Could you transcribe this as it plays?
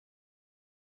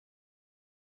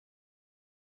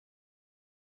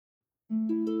As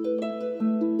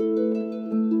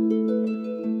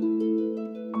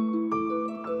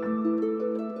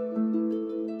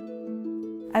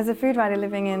a food writer,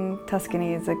 living in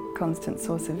Tuscany is a constant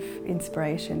source of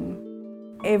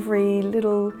inspiration. Every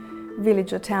little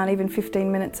village or town, even 15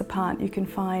 minutes apart, you can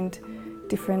find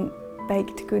different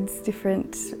baked goods,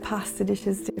 different pasta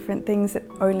dishes, different things that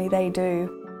only they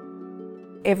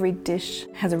do. Every dish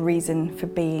has a reason for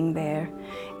being there.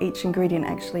 Each ingredient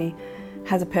actually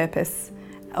has a purpose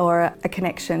or a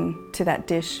connection to that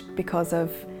dish because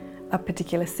of a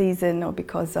particular season or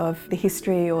because of the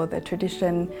history or the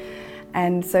tradition.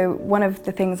 And so one of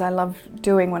the things I love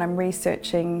doing when I'm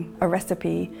researching a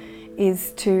recipe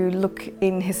is to look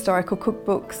in historical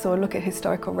cookbooks or look at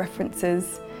historical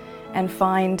references and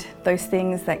find those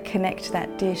things that connect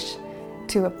that dish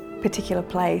to a particular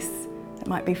place. It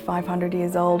might be 500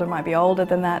 years old, or it might be older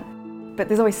than that, but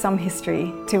there's always some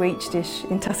history to each dish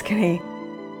in Tuscany,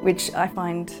 which I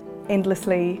find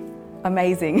endlessly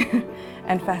amazing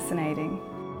and fascinating.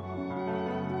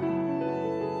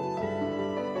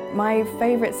 My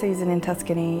favourite season in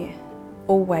Tuscany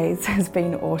always has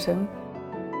been autumn,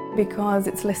 because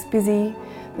it's less busy,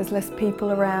 there's less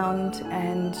people around,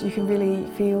 and you can really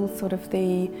feel sort of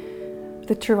the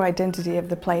true identity of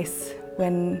the place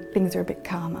when things are a bit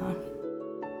calmer.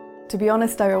 To be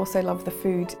honest, I also love the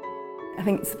food. I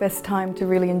think it's the best time to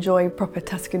really enjoy proper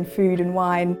Tuscan food and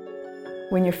wine.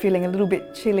 When you're feeling a little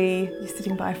bit chilly, you're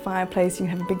sitting by a fireplace, you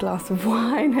have a big glass of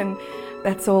wine, and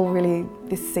that's all really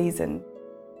this season.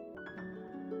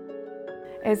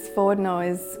 Es Forno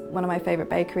is one of my favourite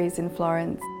bakeries in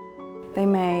Florence. They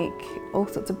make all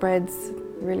sorts of breads,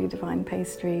 really divine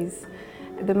pastries.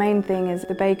 The main thing is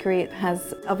the bakery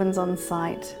has ovens on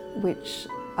site which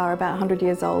are about 100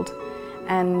 years old,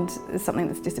 and it's something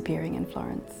that's disappearing in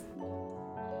Florence.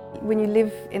 When you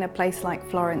live in a place like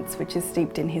Florence, which is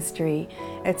steeped in history,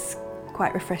 it's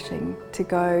quite refreshing to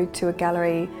go to a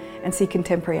gallery and see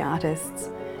contemporary artists,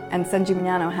 and San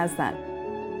Gimignano has that.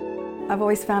 I've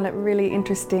always found it really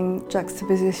interesting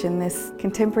juxtaposition, this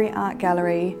contemporary art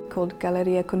gallery called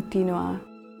Galleria Continua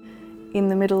in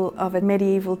the middle of a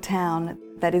medieval town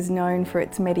that is known for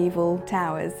its medieval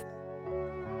towers.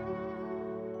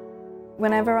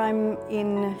 Whenever I'm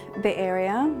in the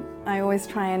area, I always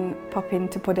try and pop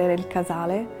into Podere il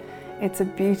Casale. It's a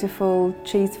beautiful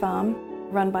cheese farm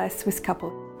run by a Swiss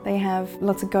couple. They have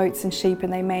lots of goats and sheep,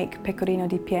 and they make Pecorino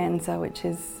di Pienza, which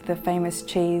is the famous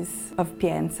cheese of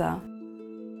Pienza.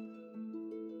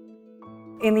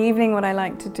 In the evening, what I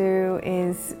like to do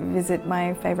is visit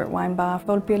my favourite wine bar,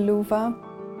 Volpi e l'Uva.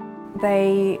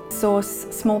 They source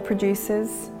small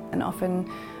producers and often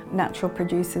natural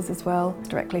producers as well,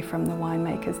 directly from the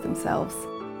winemakers themselves.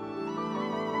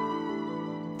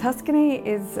 Tuscany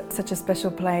is such a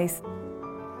special place.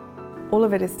 All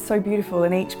of it is so beautiful,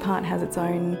 and each part has its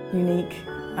own unique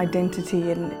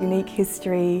identity and unique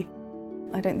history.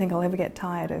 I don't think I'll ever get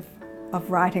tired of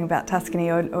writing about Tuscany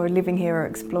or living here or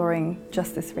exploring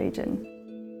just this region.